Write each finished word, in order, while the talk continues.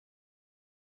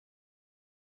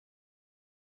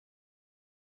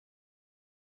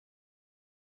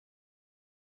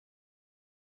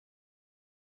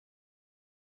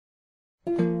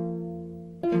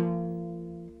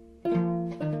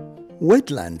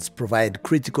Wetlands provide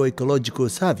critical ecological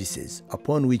services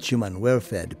upon which human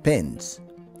welfare depends.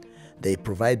 They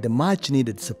provide the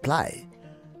much-needed supply,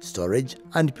 storage,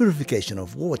 and purification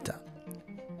of water.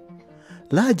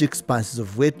 Large expanses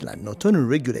of wetland not only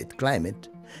regulate climate,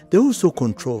 they also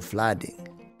control flooding.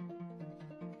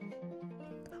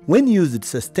 When used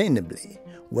sustainably,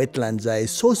 wetlands are a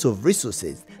source of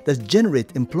resources that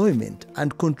generate employment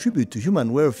and contribute to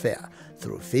human welfare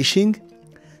through fishing,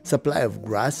 supply of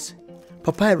grass,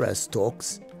 papyrus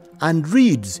stalks, and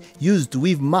reeds used to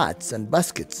weave mats and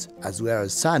baskets, as well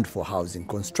as sand for housing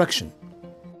construction.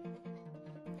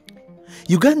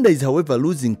 Uganda is, however,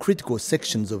 losing critical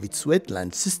sections of its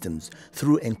wetland systems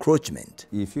through encroachment.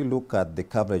 If you look at the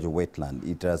coverage of wetland,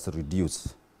 it has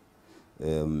reduced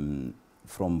from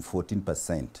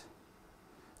 14%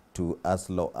 to as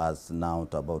low as now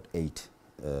to about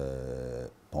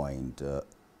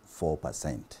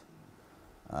 8.4%.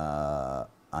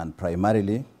 And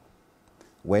primarily,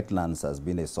 wetlands has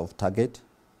been a soft target.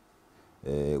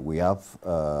 We have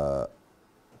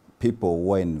people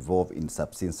who are involved in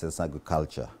subsistence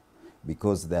agriculture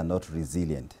because they are not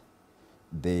resilient.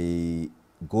 They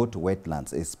go to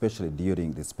wetlands, especially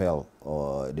during the spell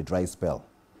or the dry spell,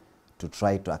 to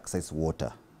try to access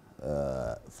water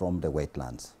from the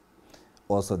wetlands.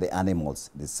 Also the animals,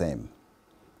 the same.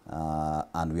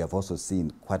 And we have also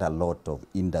seen quite a lot of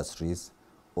industries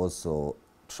also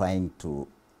trying to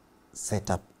set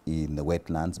up in the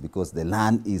wetlands because the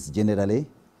land is generally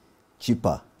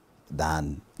cheaper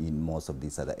than in most of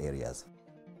these other areas.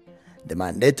 The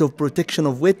mandate of protection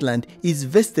of wetland is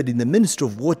vested in the Ministry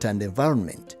of Water and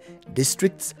Environment,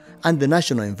 districts, and the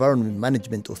National Environment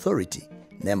Management Authority,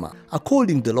 NEMA,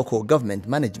 according to the local government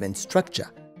management structure.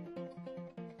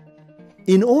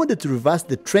 In order to reverse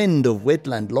the trend of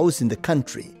wetland loss in the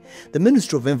country, the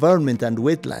Ministry of Environment and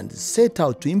Wetlands set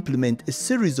out to implement a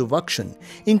series of actions,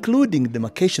 including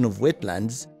demarcation of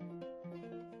wetlands,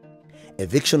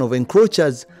 eviction of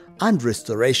encroachers, and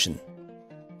restoration.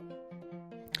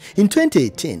 In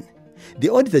 2018, the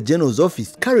Auditor General's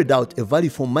Office carried out a value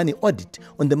for money audit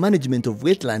on the management of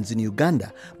wetlands in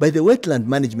Uganda by the Wetland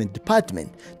Management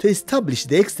Department to establish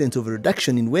the extent of a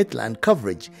reduction in wetland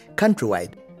coverage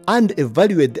countrywide and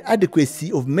evaluate the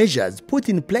adequacy of measures put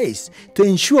in place to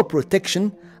ensure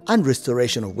protection and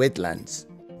restoration of wetlands.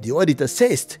 The audit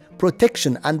assessed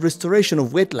protection and restoration of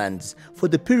wetlands for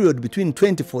the period between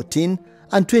 2014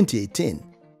 and 2018.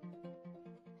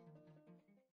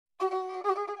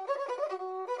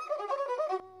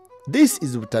 This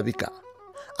is Butabika,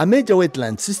 a major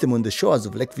wetland system on the shores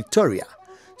of Lake Victoria,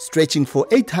 stretching for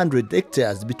 800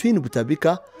 hectares between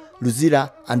Butabika,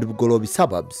 Luzira, and Bugolobi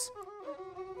suburbs.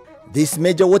 This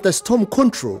major water storm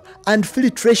control and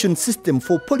filtration system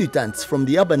for pollutants from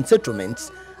the urban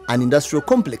settlements and industrial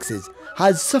complexes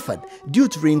has suffered due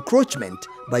to encroachment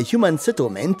by human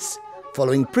settlements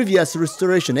following previous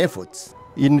restoration efforts.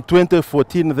 In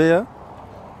 2014 there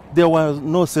were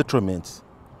no settlements.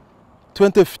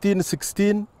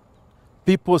 2015-16,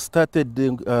 people started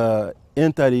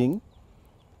entering,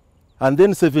 and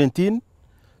then 17,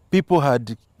 people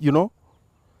had,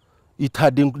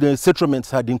 the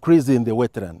settlements had increased in the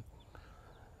wetland.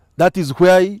 That is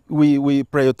why we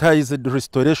prioritized the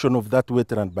restoration of that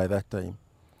wetland by that time.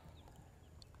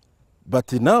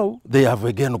 But now they have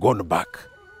again gone back.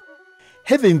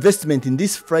 Heavy investment in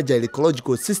this fragile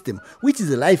ecological system, which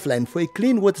is a lifeline for a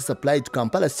clean water supply to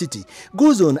Kampala City,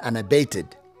 goes on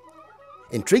unabated.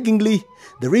 Intriguingly,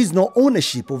 there is no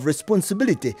ownership of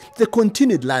responsibility to the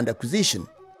continued land acquisition.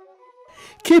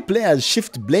 Key players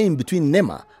shift blame between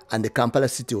NEMA and the Kampala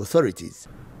City authorities.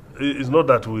 It's not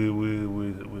that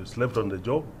we slept on the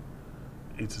job.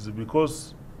 It is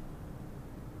because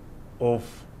of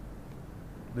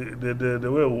the way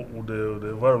the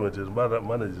environment is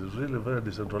managed is really very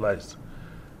decentralized.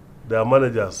 There are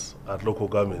managers at local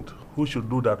government who should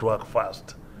do that work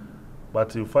first.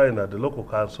 But you find that the local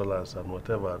councillors and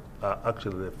whatever are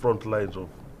actually the front lines of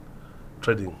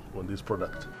trading on this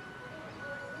product.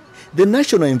 The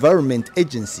National Environment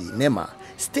Agency, NEMA,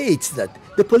 states that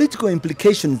the political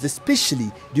implications,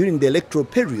 especially during the electoral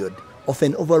period,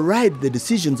 often override the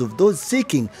decisions of those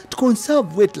seeking to conserve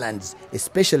wetlands,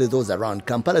 especially those around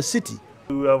Kampala City.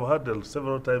 We have had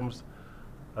several times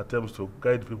attempts to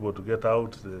guide people to get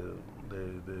out.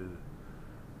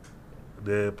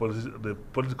 The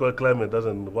political climate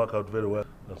doesn't work out very well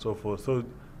and so forth. So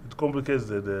it complicates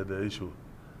the issue.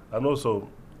 And also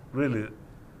really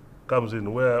comes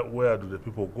in where do the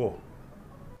people go?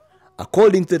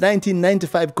 According to the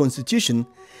 1995 Constitution,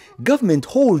 government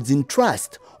holds in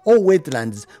trust all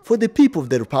wetlands for the people of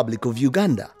the Republic of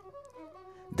Uganda.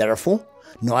 Therefore,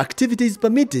 no activity is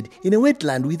permitted in a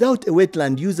wetland without a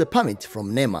wetland user permit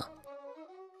from NEMA.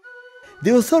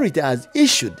 The authority has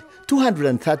issued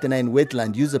 239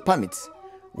 wetland user permits,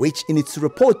 which in its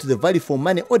report to the Value for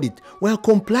Money audit were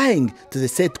complying to the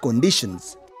set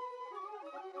conditions.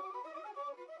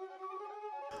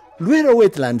 Lwera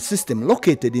wetland system,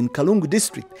 located in Kalungu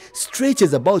district,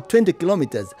 stretches about 20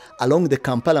 kilometers along the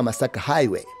Kampala-Masaka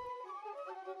highway.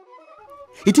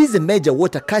 It is a major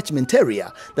water catchment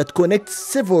area that connects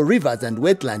several rivers and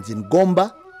wetlands in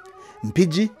Gomba,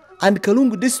 Mpigi, and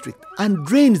Kalungu district and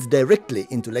drains directly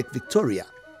into Lake Victoria.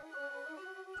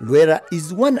 Lwera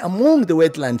is one among the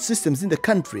wetland systems in the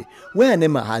country where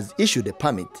NEMA has issued a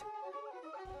permit.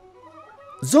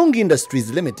 Zong Industries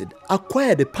Limited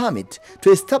acquired a permit to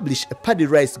establish a paddy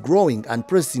rice growing and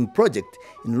processing project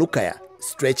in Lukaya,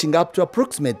 stretching up to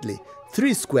approximately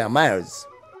 3 square miles.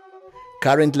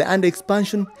 Currently under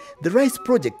expansion, the rice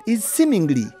project is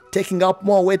seemingly taking up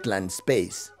more wetland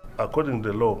space. According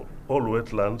to the law, all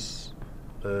wetlands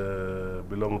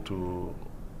belong to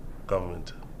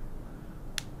government.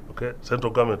 Okay,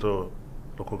 central government or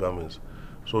local governments.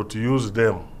 So to use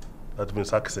them, that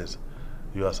means access,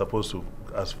 you are supposed to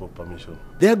ask for permission.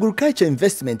 The agriculture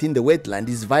investment in the wetland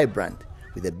is vibrant,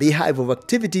 with a beehive of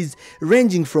activities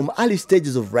ranging from early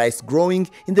stages of rice growing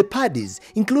in the paddies,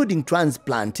 including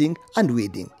transplanting and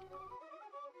weeding.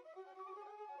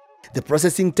 The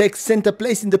processing takes center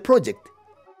place in the project.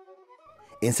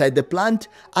 Inside the plant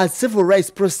are several rice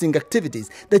processing activities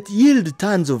that yield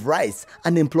tons of rice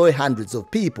and employ hundreds of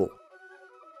people.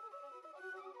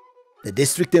 The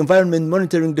District Environment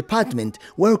Monitoring Department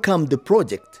welcomed the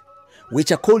project,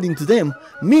 which according to them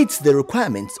meets the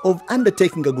requirements of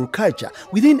undertaking agriculture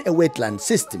within a wetland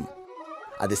system.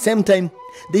 At the same time,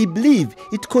 they believe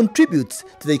it contributes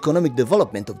to the economic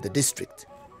development of the district.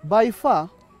 By far,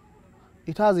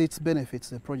 it has its benefits,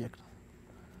 the project.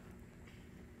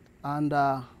 And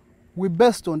we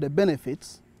based on the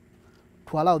benefits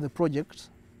to allow the project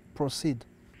proceed.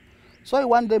 So I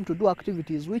want them to do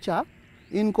activities which are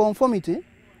in conformity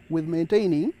with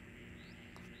maintaining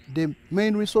the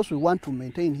main resource we want to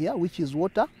maintain here, which is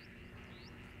water,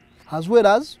 as well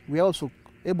as we are also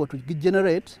able to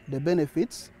generate the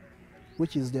benefits,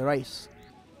 which is the rice.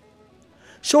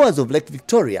 Shores of Lake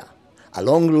Victoria,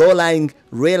 along low-lying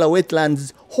Lwera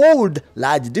wetlands, hold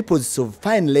large deposits of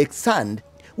fine lake sand,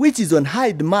 which is on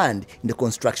high demand in the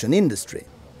construction industry.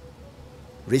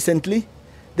 Recently,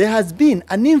 there has been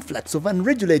an influx of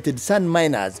unregulated sand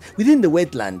miners within the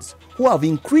wetlands who have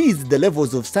increased the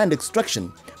levels of sand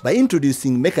extraction by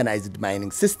introducing mechanized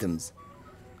mining systems.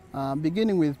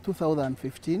 Beginning with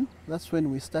 2015, that's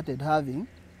when we started having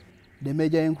the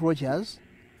major encroachers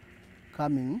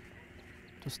coming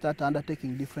to start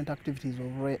undertaking different activities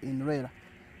in Lwera,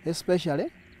 especially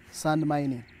sand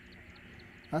mining.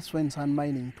 That's when sand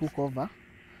mining took over.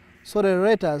 So the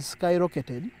rate has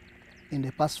skyrocketed in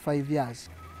the past 5 years.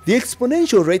 The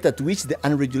exponential rate at which the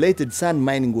unregulated sand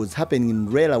mining was happening in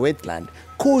Lwera wetland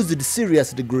caused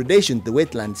serious degradation to the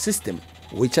wetland system,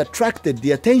 which attracted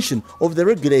the attention of the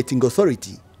regulating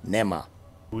authority, NEMA.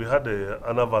 We had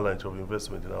an avalanche of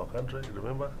investment in our country,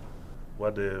 remember?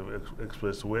 What the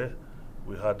expressway,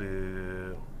 we had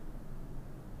the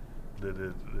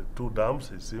 2 dams,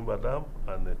 the Simba Dam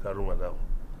and the Karuma Dam.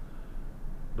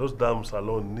 Those dams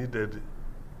alone needed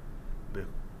the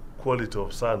quality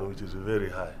of sand, which is very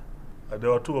high. And there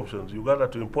were 2 options. Uganda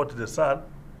to import the sand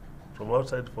from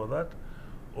outside for that,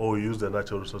 or use the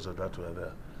natural resources that were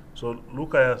there. So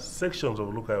Lukaya, sections of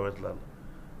Lukaya wetland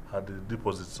had the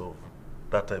deposits of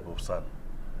that type of sand.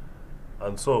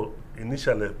 And so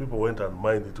initially people went and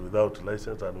mined it without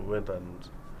license, and we went and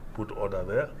put order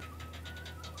there.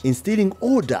 Instilling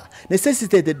order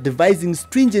necessitated devising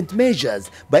stringent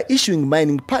measures by issuing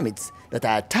mining permits that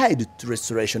are tied to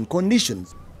restoration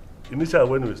conditions. Initially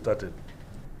when we started,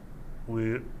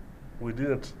 we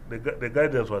didn't, the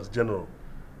guidance was general,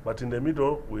 but in the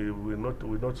middle we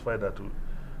notified that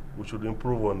we should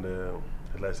improve on the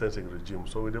licensing regime.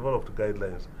 So we developed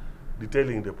guidelines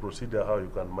detailing the procedure how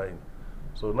you can mine.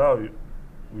 So now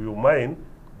you mine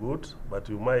good, but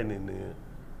you mine in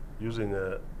using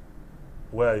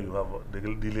where you have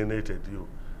delineated you.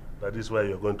 That is where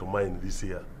you're going to mine this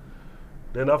year.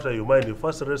 Then after you mine, you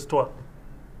first restore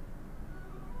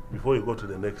before you go to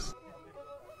the next.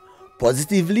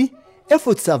 Positively,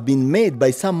 efforts have been made by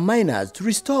some miners to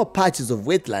restore patches of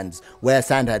wetlands where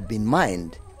sand had been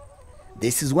mined.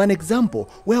 This is one example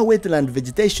where wetland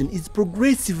vegetation is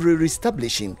progressively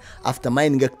reestablishing after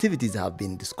mining activities have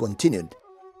been discontinued.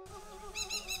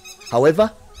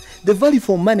 However, the value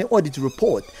for money audit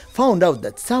report found out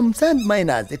that some sand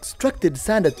miners extracted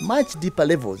sand at much deeper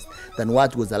levels than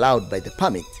what was allowed by the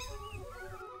permit.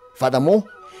 Furthermore,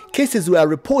 cases were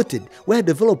reported where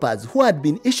developers who had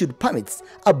been issued permits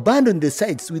abandoned the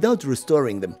sites without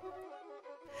restoring them.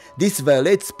 This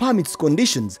violates permits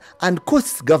conditions and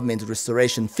costs government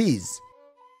restoration fees.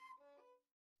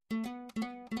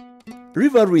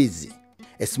 River Ruizi,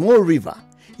 a small river,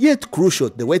 yet crucial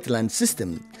to the wetland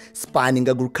system, spanning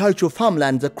agricultural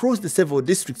farmlands across the several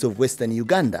districts of western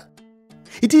Uganda.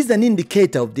 It is an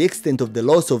indicator of the extent of the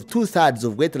loss of 2/3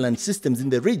 of wetland systems in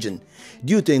the region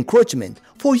due to encroachment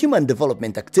for human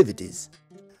development activities.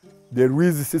 The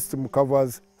Ruizi system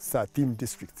covers 13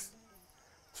 districts,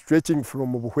 stretching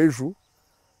from Buhweju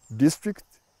district,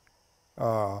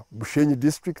 Bushenyi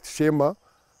district, Shema,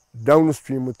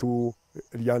 downstream to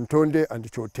Lyantonde and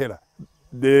Chotera.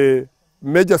 The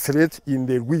major threat in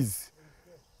the Ruizi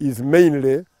is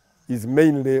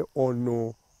mainly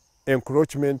on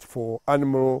encroachment for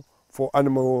animal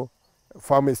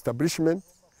farm establishment,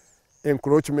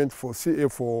 encroachment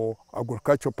for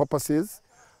agricultural purposes,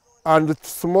 and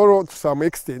to some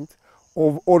extent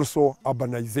of also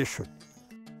urbanization.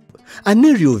 An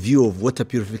aerial view of water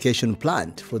purification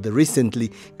plant for the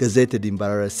recently gazetted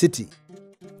Mbarara city.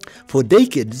 For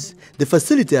decades, the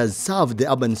facility has served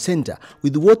the urban center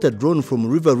with water drawn from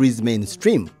River Ruizi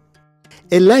mainstream,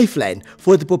 a lifeline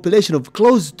for the population of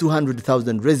close to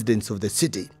 200,000 residents of the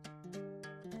city.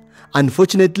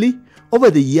 Unfortunately, over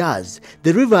the years,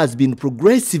 the river has been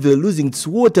progressively losing its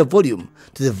water volume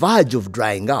to the verge of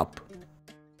drying up.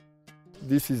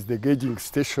 This is the gauging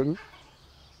station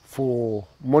for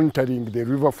monitoring the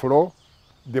river flow.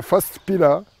 The first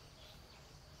pillar,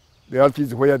 that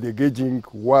is where the gauging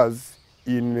was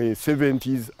in the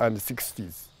 70s and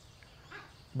 60s.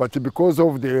 But because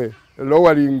of the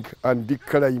lowering and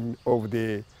decline of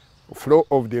the flow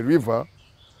of the river,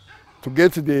 to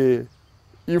get the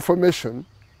information,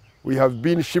 we have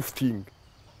been shifting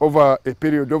over a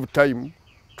period of time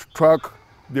to track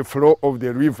the flow of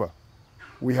the river.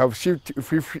 We have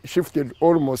shifted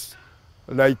almost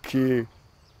like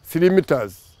 3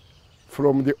 meters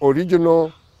from the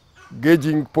original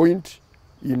gauging point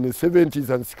in the 70s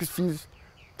and 60s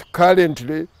to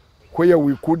currently where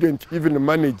we couldn't even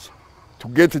manage to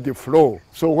get the flow.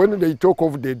 So when they talk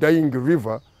of the dying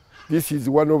river, this is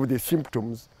one of the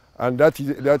symptoms, and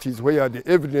that is where the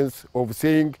evidence of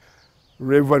saying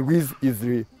River Ruizi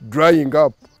is drying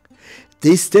up.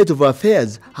 This state of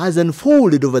affairs has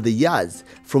unfolded over the years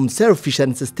from selfish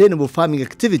and sustainable farming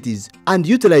activities and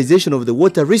utilization of the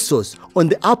water resource on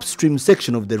the upstream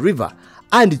section of the river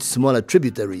and its smaller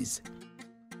tributaries.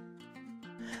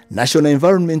 National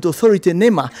Environment Authority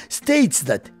NEMA states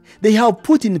that they have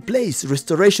put in place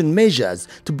restoration measures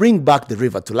to bring back the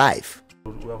river to life.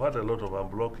 We have had a lot of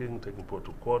unblocking, taking people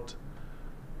to court,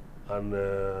 and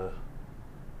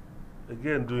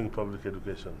again doing public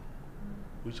education,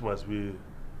 which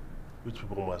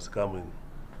people must come in.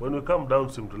 When we come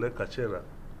downstream to Lake Kachera,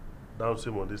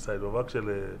 downstream on this side, we've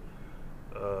actually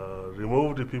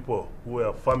removed the people who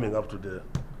were farming up to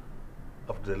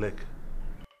the lake.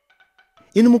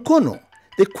 In Mukono,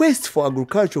 the quest for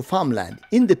agricultural farmland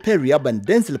in the peri-urban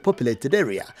densely populated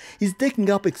area is taking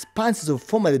up expanses of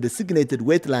formerly designated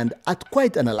wetland at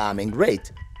quite an alarming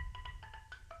rate.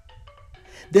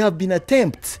 There have been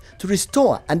attempts to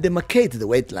restore and demarcate the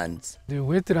wetlands. The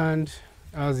wetland,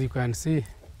 as you can see,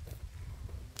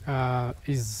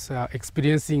 is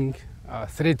experiencing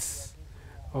threats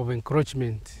of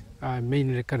encroachment,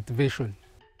 mainly cultivation.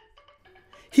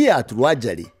 Here at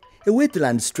Rwajali, a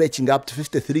wetland stretching up to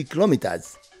 53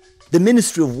 kilometers, the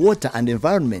Ministry of Water and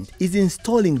Environment is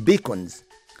installing beacons.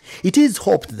 It is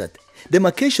hoped that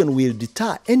demarcation will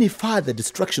deter any further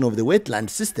destruction of the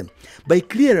wetland system by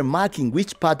clearly marking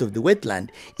which part of the wetland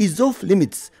is off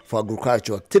limits for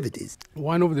agricultural activities.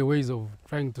 One of the ways of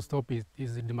trying to stop it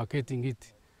is demarcating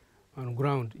it on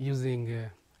ground using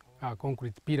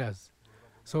concrete pillars.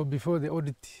 So before the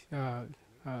audit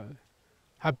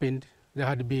happened, there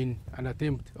had been an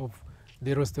attempt of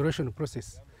the restoration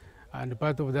process, and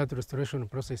part of that restoration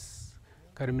process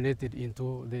culminated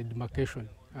into the demarcation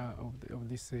of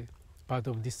this part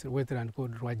of this wetland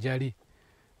called Rwajali,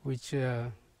 which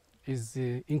is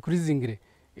increasingly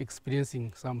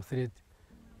experiencing some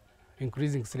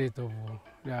increasing threat of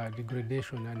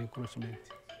degradation and encroachment.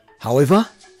 However,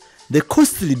 the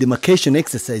costly demarcation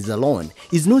exercise alone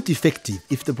is not effective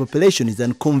if the population is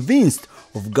unconvinced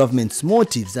of government's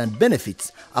motives and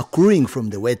benefits accruing from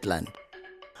the wetland.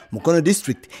 Mukono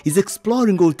district is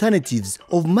exploring alternatives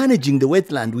of managing the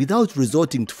wetland without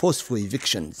resorting to forceful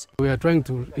evictions. We are trying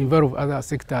to involve other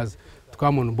sectors to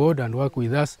come on board and work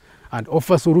with us and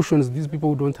offer solutions. These people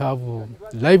who don't have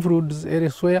livelihoods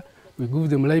elsewhere, we give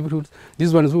them livelihoods.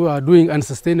 These ones who are doing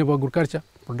unsustainable agriculture,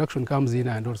 production comes in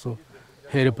and also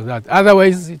help that.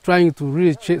 Otherwise, trying to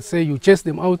really say you chase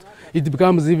them out, it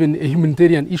becomes even a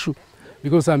humanitarian issue,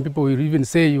 because some people will even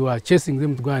say you are chasing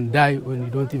them to go and die when you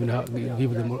don't even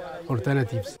give them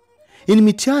alternatives. In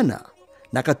Mityana,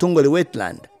 Nakatongole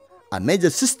wetland, a major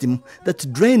system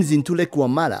that drains into Lake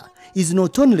Wamala, is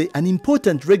not only an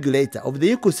important regulator of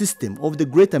the ecosystem of the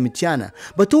Greater Mityana,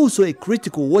 but also a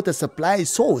critical water supply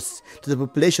source to the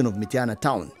population of Mityana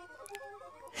town.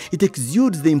 It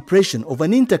exudes the impression of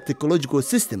an intact ecological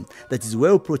system that is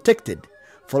well protected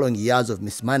following years of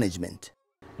mismanagement.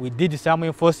 We did some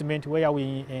enforcement where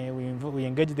we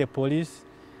engaged the police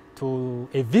to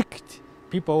evict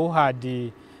people who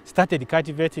had started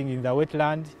cultivating in the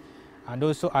wetland, and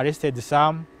also arrested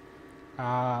some.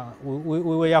 We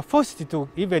were forced to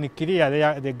even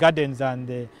clear the gardens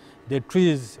and the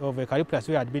trees of eucalyptus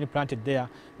who had been planted there,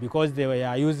 because they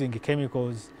were using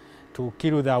chemicals to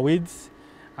kill the weeds,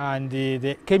 and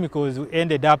the chemicals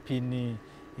ended up in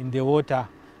the water,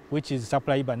 which is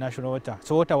supplied by national water.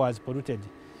 So water was polluted.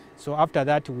 So after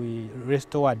that we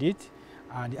restored it,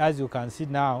 and as you can see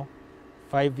now,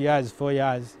 5 years, 4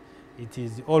 years, it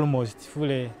is almost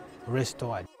fully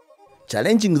restored.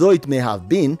 Challenging though it may have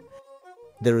been,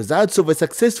 the results of a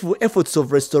successful efforts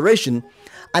of restoration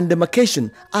and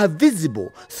demarcation are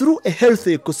visible through a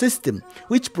healthy ecosystem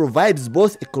which provides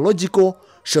both ecological,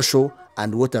 social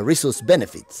and water resource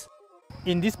benefits.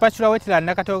 In this particular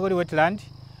wetland, Nakatongole wetland,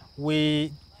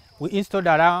 we installed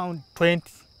around 20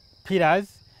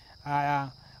 pillars,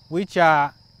 which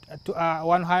are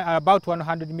about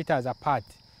 100 meters apart.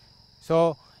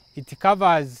 So it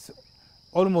covers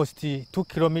almost 2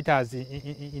 kilometers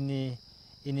in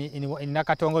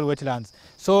Nakatongole wetlands.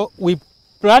 So we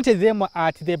planted them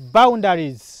at the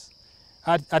boundaries,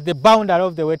 at the boundary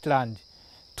of the wetland,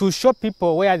 to show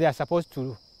people where they are supposed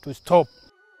to stop.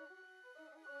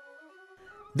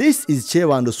 This is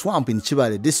Chewando Swamp in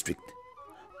Chibale district,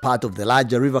 part of the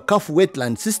larger River Kafu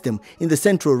wetland system in the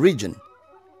central region.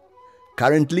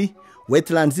 Currently,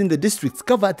 wetlands in the districts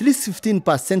cover at least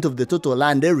 15% of the total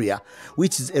land area,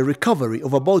 which is a recovery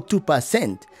of about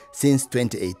 2% since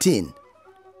 2018.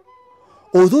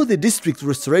 Although the district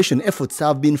restoration efforts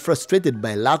have been frustrated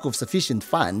by lack of sufficient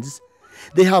funds,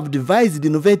 they have devised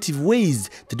innovative ways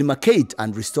to demarcate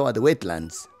and restore the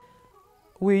wetlands.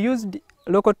 We used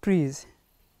local trees.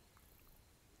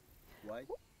 Why?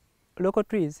 Local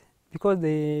trees, because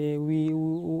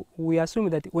we assume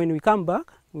that when we come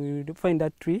back, we will find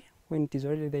that tree when it is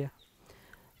already there.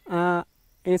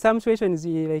 In some situations,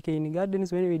 like in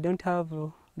gardens, when we don't have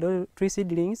tree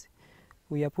seedlings,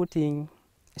 we are putting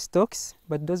stocks,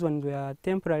 but those ones were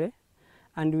temporary.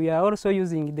 And we are also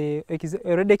using the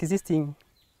already existing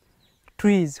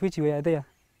trees which were there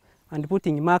and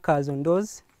putting markers on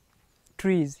those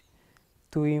trees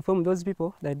to inform those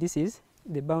people that this is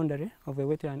the boundary of a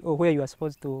wetland or where you are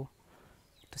supposed to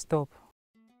stop.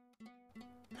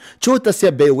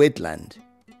 Chotasia Bay wetland,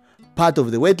 part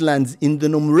of the wetlands in the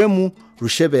Nomuremu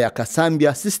Rushebeya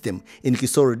Kasambia system in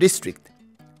Kisoro district.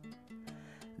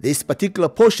 This particular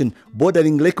portion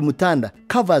bordering Lake Mutanda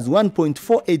covers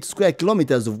 1.48 square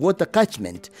kilometers of water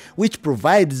catchment, which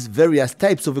provides various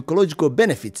types of ecological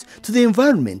benefits to the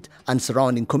environment and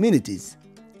surrounding communities.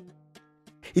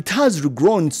 It has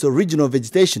regrown its original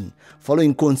vegetation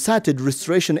following concerted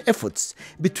restoration efforts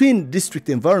between District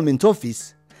Environment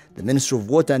Office, the Ministry of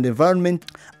Water and Environment,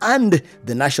 and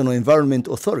the National Environment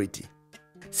Authority.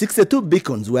 62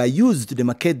 beacons were used to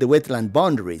demarcate the wetland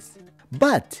boundaries,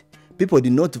 but people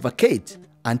did not vacate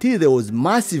until there was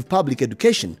massive public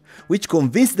education which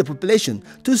convinced the population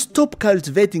to stop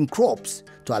cultivating crops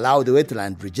to allow the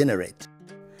wetland regenerate.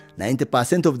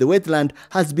 90% of the wetland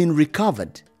has been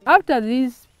recovered. After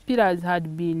these pillars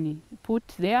had been put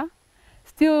there,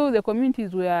 still the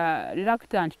communities were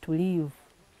reluctant to leave,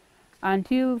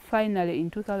 until finally in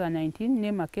 2019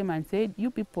 NEMA came and said,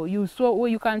 you people, you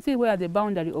can see where the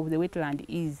boundary of the wetland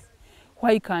is.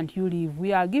 Why can't you leave?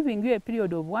 We are giving you a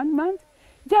period of 1 month,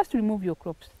 just remove your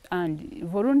crops. And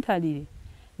voluntarily,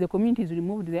 the communities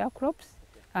removed their crops,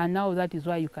 and now that is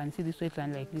why you can see this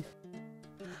wetland like this.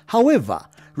 However,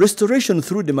 restoration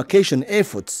through demarcation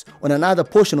efforts on another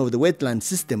portion of the wetland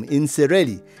system in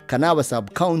Sereli, Kanaba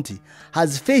sub-county,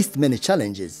 has faced many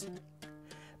challenges.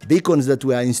 Beacons that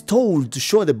were installed to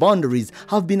show the boundaries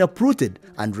have been uprooted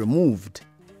and removed.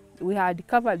 We had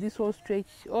covered this whole stretch,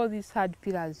 all these hard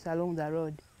pillars along the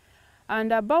road.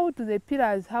 And about the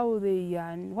pillars, how they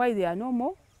and why they are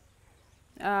normal,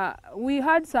 we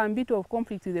had some bit of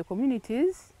conflict with the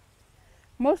communities.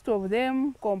 Most of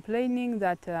them complaining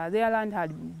that their land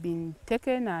had been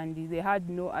taken and they had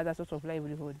no other source of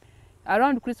livelihood.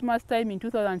 Around Christmas time in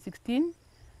 2016,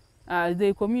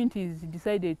 the communities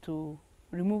decided to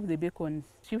remove the beacons,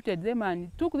 shifted them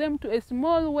and took them to a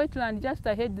small wetland just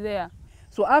ahead there.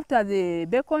 So after the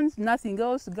beacons, nothing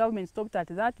else, government stopped at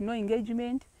that, no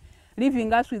engagement,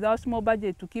 leaving us with our small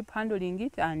budget to keep handling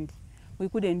it, and we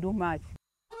couldn't do much.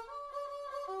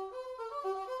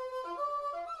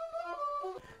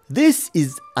 This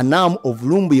is an arm of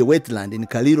Lumbuye wetland in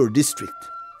Kaliro district,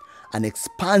 an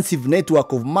expansive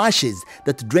network of marshes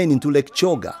that drain into Lake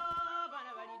Choga.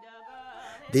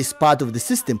 This part of the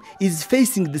system is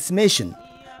facing decimation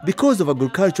because of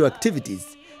agricultural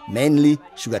activities, mainly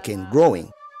sugarcane growing.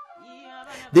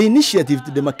 The initiative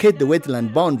to demarcate the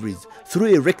wetland boundaries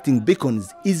through erecting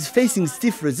beacons is facing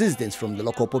stiff resistance from the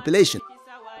local population.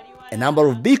 A number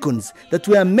of beacons that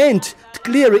were meant to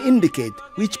clearly indicate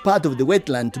which part of the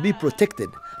wetland to be protected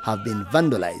have been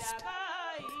vandalized.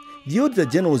 The Auditor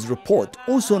General's report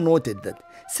also noted that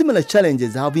similar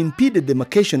challenges have impeded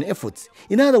demarcation efforts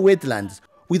in other wetlands,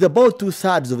 with about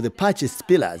 2/3 of the purchased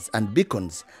pillars and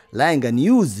beacons lying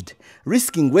unused,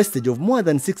 risking wastage of more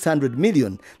than 600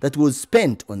 million that was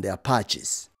spent on their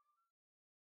purchase.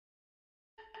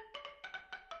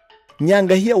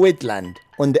 Nyangahia wetland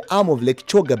on the arm of Lake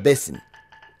Choga Basin,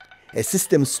 a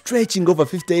system stretching over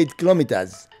 58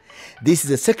 kilometers. This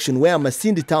is a section where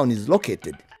Masindi town is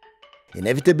located.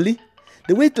 Inevitably,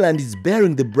 the wetland is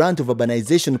bearing the brunt of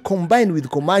urbanization combined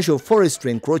with commercial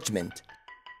forestry encroachment.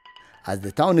 As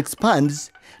the town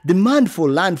expands, demand for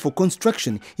land for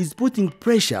construction is putting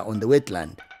pressure on the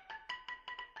wetland.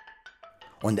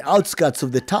 On the outskirts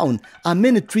of the town are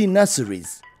many tree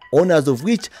nurseries, owners of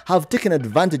which have taken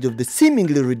advantage of the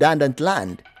seemingly redundant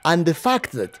land and the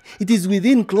fact that it is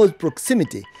within close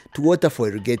proximity to water for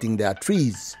irrigating their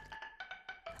trees.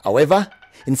 However,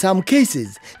 in some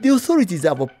cases, the authorities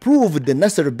have approved the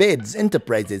nursery beds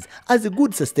enterprises as a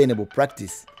good sustainable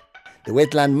practice. The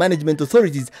wetland management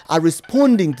authorities are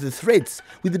responding to the threats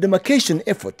with the demarcation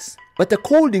efforts, but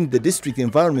according to the District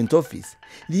Environment Office,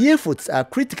 the efforts are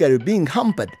critically being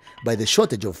hampered by the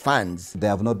shortage of funds. They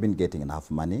have not been getting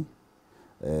enough money.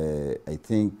 I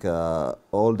think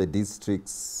all the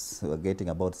districts are getting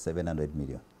about 700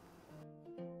 million.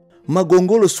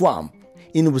 Magongolo Swamp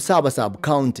in Busaba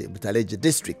Sub-County, Butaleja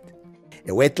District,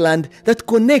 a wetland that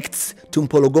connects to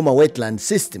Mpologoma wetland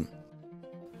system.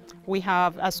 We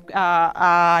have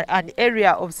an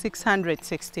area of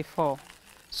 664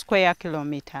 square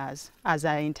kilometers as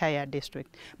our entire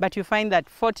district. But you find that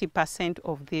 40%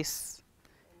 of this,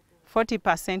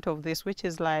 which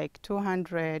is like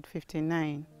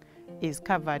 259, is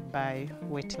covered by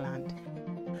wetland.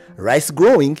 Rice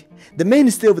growing, the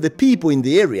mainstay of the people in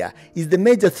the area, is the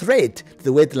major threat to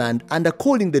the wetland, and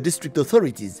according to the district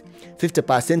authorities,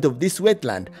 50% of this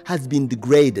wetland has been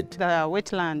degraded. The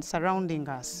wetland surrounding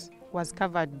us was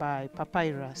covered by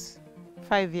papyrus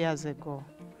 5 years ago.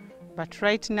 But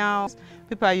right now,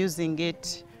 people are using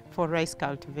it for rice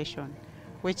cultivation,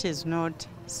 which is not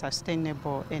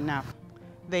sustainable enough.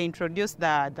 They introduced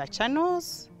the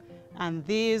channels, and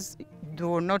these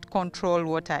do not control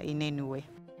water in any way.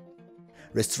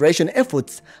 Restoration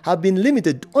efforts have been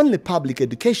limited to only public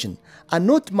education, and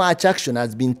not much action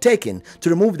has been taken to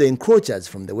remove the encroachers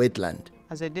from the wetland.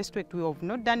 As a district, we have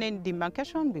not done any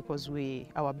demarcation because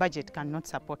our budget cannot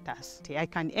support us. I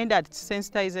can end at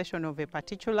sensitization of a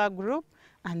particular group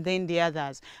and then the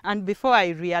others. And before I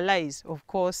realize, of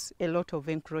course, a lot of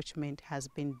encroachment has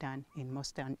been done in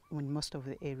most of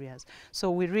the areas.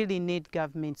 So we really need a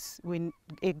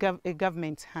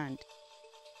government's hand.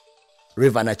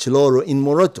 River Nachiloro in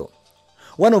Moroto,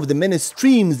 one of the many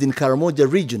streams in Karamoja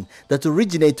region that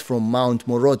originate from Mount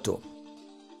Moroto.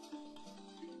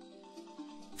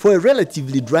 For a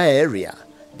relatively dry area,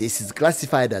 this is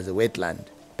classified as a wetland.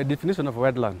 The definition of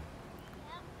wetland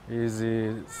is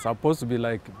supposed to be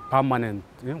like permanent,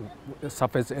 a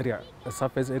surface area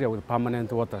with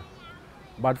permanent water.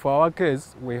 But for our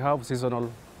case, we have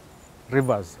seasonal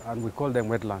rivers and we call them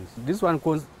wetlands. This one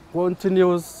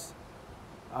continues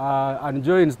and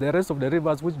joins the rest of the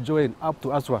rivers which join up to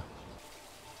Aswa.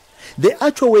 The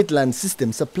actual wetland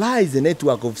system supplies a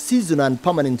network of seasonal and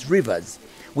permanent rivers,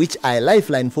 which are a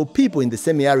lifeline for people in the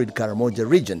semi-arid Karamoja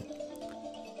region.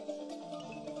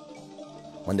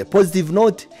 On a positive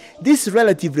note, this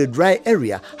relatively dry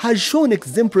area has shown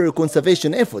exemplary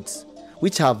conservation efforts,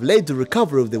 which have led to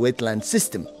recovery of the wetland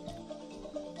system.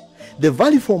 The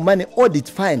value for money audit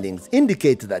findings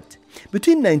indicate that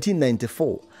Between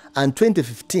 1994 and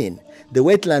 2015, the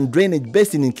wetland drainage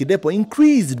basin in Kidepo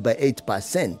increased by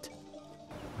 8%.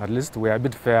 At least we are a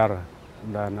bit fairer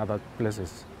than other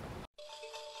places.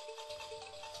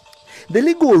 The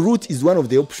legal route is one of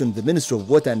the options the Ministry of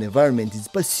Water and Environment is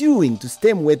pursuing to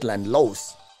stem wetland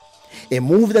loss, a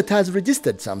move that has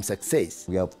registered some success.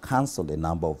 We have cancelled a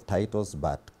number of titles,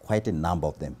 but quite a number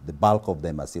of them, the bulk of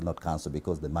them are still not cancelled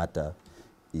because the matter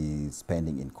is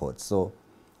pending in court. So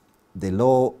the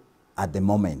law at the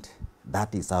moment,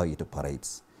 that is how it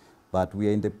operates. But we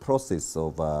are in the process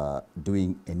of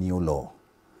doing a new law,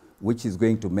 which is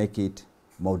going to make it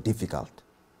more difficult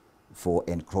for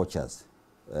encroachers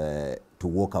to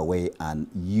walk away and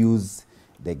use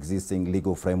the existing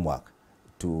legal framework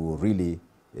to really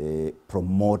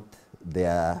promote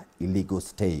their illegal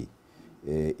stay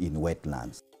in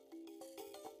wetlands.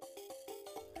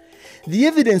 The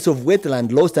evidence of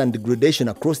wetland loss and degradation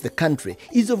across the country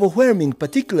is overwhelming,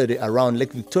 particularly around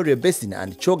Lake Victoria Basin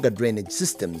and Choga drainage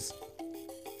systems.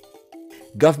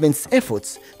 Government's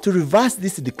efforts to reverse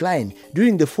this decline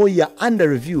during the 4-year under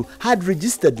review had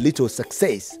registered little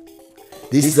success.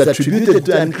 This is attributed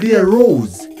to unclear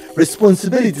roles,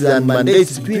 responsibilities and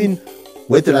mandates between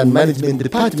Wetland Management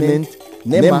Department,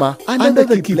 NEMA and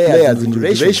other key players in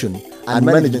restoration and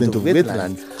management of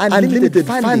wetlands, and limited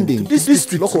funding to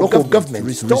district local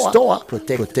governments to restore,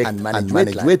 protect and manage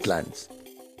wetlands.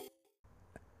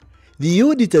 The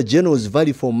Auditor General's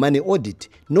Value for Money audit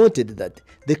noted that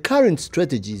the current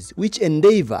strategies which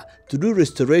endeavor to do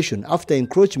restoration after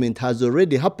encroachment has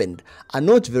already happened are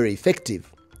not very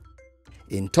effective.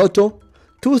 In total,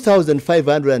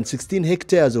 2,516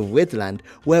 hectares of wetland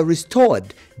were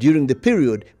restored during the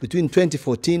period between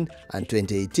 2014 and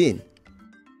 2018.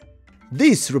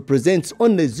 This represents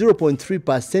only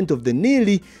 0.3% of the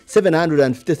nearly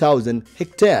 750,000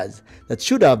 hectares that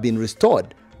should have been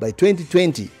restored by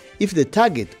 2020 if the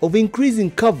target of increasing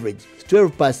coverage to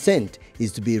 12%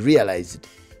 is to be realized.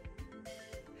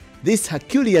 This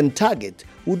Herculean target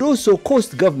would also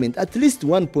cost government at least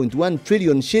 1.1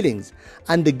 trillion shillings,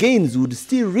 and the gains would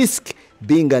still risk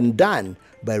being undone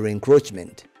by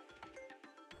re-encroachment.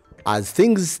 As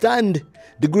things stand,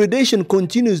 degradation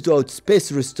continues to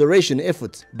outpace restoration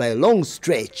efforts by a long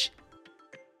stretch.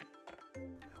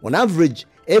 On average,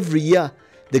 every year,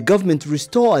 the government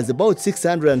restores about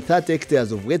 630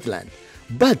 hectares of wetland,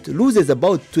 but loses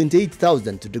about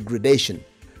 28,000 to degradation.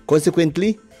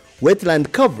 Consequently,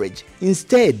 wetland coverage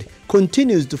instead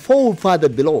continues to fall further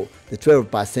below the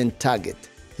 12% target.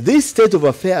 This state of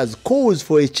affairs calls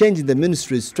for a change in the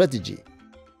ministry's strategy.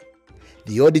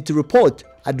 The audit report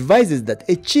advises that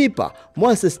a cheaper,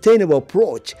 more sustainable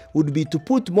approach would be to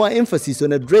put more emphasis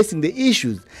on addressing the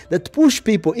issues that push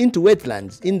people into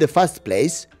wetlands in the first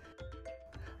place,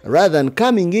 rather than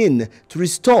coming in to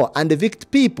restore and evict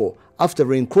people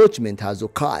after encroachment has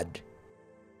occurred.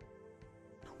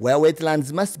 Where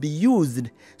wetlands must be used,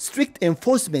 strict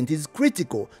enforcement is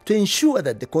critical to ensure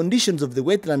that the conditions of the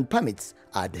wetland permits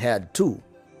are adhered to.